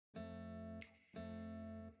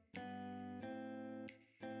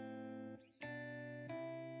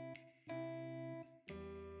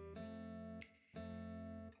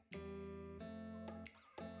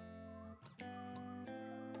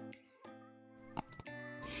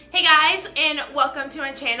Hey guys, and welcome to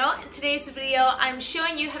my channel. In today's video, I'm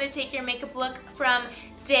showing you how to take your makeup look from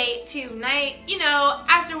day to night. You know,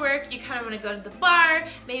 after work, you kind of want to go to the bar,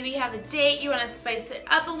 maybe you have a date, you want to spice it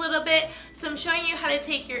up a little bit. So I'm showing you how to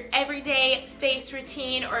take your everyday face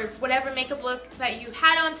routine or whatever makeup look that you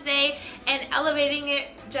had on today and elevating it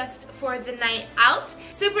just for the night out.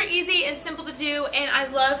 Super easy and simple to do, and I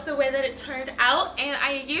love the way that it turned out, and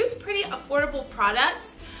I use pretty affordable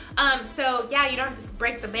products. So yeah, you don't have to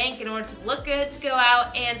break the bank in order to look good to go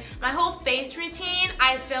out. And my whole face routine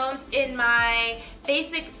I filmed in my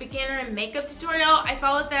basic beginner makeup tutorial. I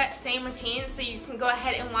followed that same routine, so you can go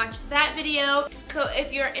ahead and watch that video. So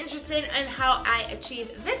if you're interested in how I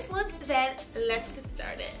achieve this look, then let's get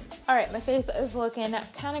started. Alright, my face is looking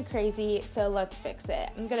kind of crazy, so let's fix it.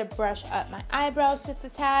 I'm going to brush up my eyebrows just a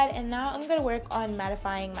tad, and now I'm going to work on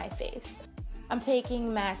mattifying my face. I'm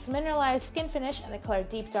taking MAC's Mineralized Skin Finish in the color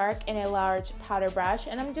Deep Dark in a large powder brush,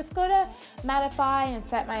 and I'm just going to mattify and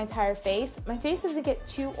set my entire face. My face doesn't get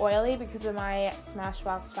too oily because of my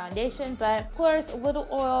Smashbox foundation, but of course a little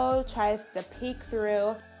oil tries to peek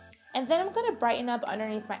through. And then I'm going to brighten up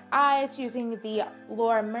underneath my eyes using the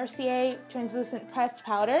Laura Mercier Translucent Pressed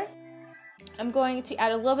Powder. I'm going to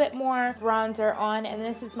add a little bit more bronzer on, and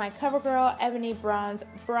this is my CoverGirl Ebony Bronze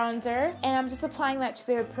Bronzer. And I'm just applying that to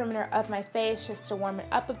the perimeter of my face just to warm it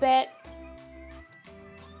up a bit.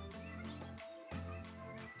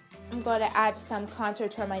 I'm going to add some contour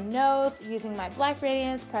to my nose using my Black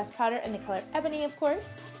Radiance Pressed Powder in the color Ebony, of course.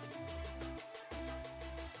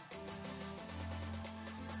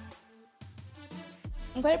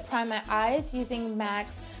 I'm going to prime my eyes using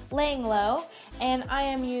MAC's Laying Low, and I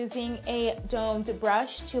am using a domed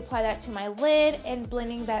brush to apply that to my lid and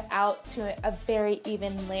blending that out to a very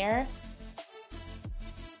even layer.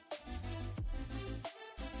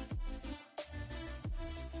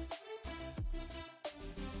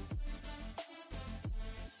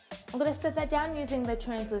 I'm going to set that down using the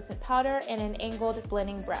translucent powder and an angled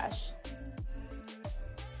blending brush.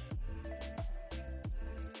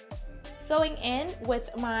 Going in with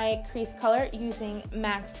my crease color using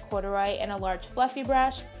MAC's Corduroy and a large fluffy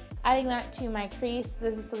brush, adding that to my crease.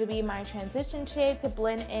 This is going to be my transition shade to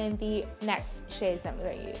blend in the next shades I'm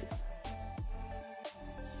going to use.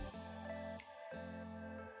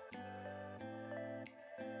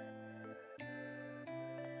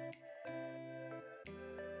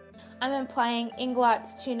 I'm applying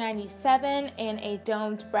Inglots 297 and a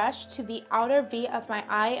domed brush to the outer V of my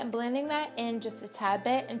eye and blending that in just a tad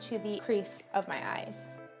bit into the crease of my eyes.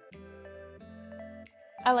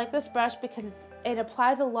 I like this brush because it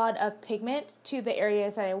applies a lot of pigment to the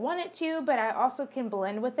areas that I want it to, but I also can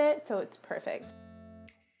blend with it, so it's perfect.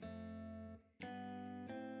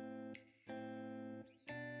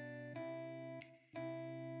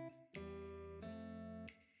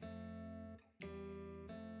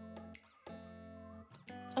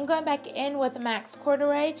 I'm going back in with MAC's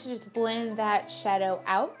Corduroy to just blend that shadow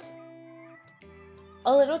out.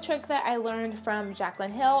 A little trick that I learned from Jaclyn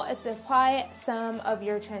Hill is to apply some of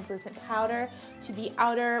your translucent powder to the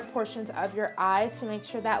outer portions of your eyes to make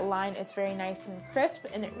sure that line is very nice and crisp,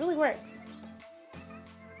 and it really works.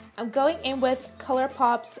 I'm going in with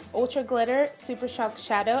ColourPop's Ultra Glitter Super Shock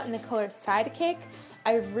Shadow in the color Sidekick.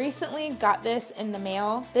 I recently got this in the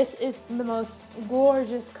mail. This is the most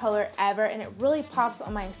gorgeous color ever, and it really pops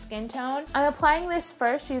on my skin tone. I'm applying this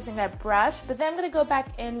first using a brush, but then I'm going to go back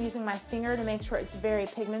in using my finger to make sure it's very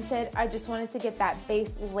pigmented. I just wanted to get that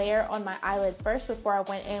base layer on my eyelid first before I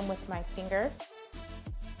went in with my finger.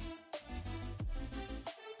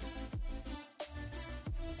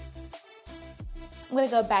 I'm going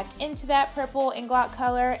to go back into that purple Inglot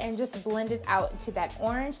color and just blend it out to that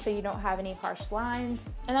orange so you don't have any harsh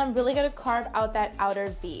lines. And I'm really going to carve out that outer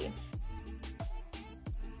V.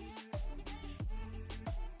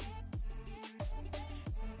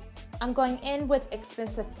 I'm going in with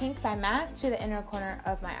Expensive Pink by MAC to the inner corner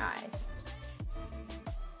of my eyes.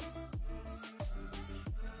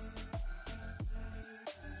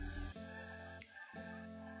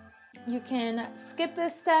 You can skip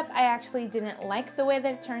this step. I actually didn't like the way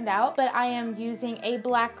that it turned out, but I am using a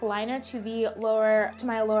black liner to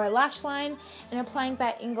my lower lash line and applying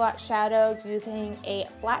that Inglot shadow using a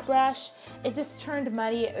flat brush. It just turned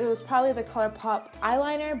muddy. It was probably the ColourPop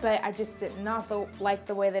eyeliner, but I just did not like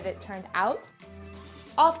the way that it turned out.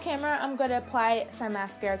 Off camera, I'm going to apply some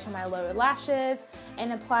mascara to my lower lashes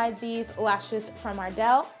and apply these lashes from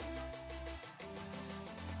Ardell.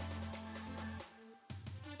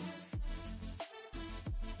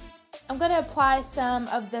 I'm going to apply some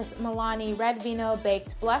of this Milani Red Vino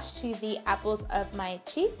Baked Blush to the apples of my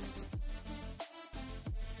cheeks.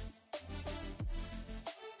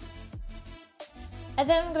 And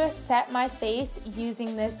then I'm going to set my face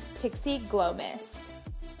using this Pixie Glow Mist.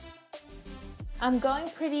 I'm going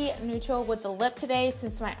pretty neutral with the lip today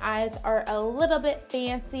since my eyes are a little bit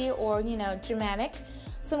fancy or, you know, dramatic.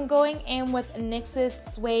 So I'm going in with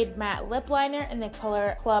NYX's Suede Matte Lip Liner in the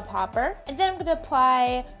color Club Hopper. And then I'm going to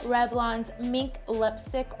apply Revlon's Mink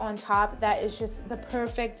Lipstick on top. That is just the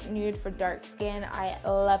perfect nude for dark skin. I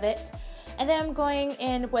love it. And then I'm going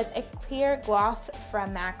in with a clear gloss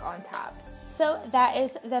from MAC on top. So that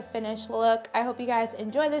is the finished look. I hope you guys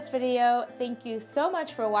enjoyed this video. Thank you so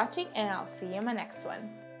much for watching, and I'll see you in my next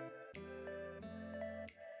one.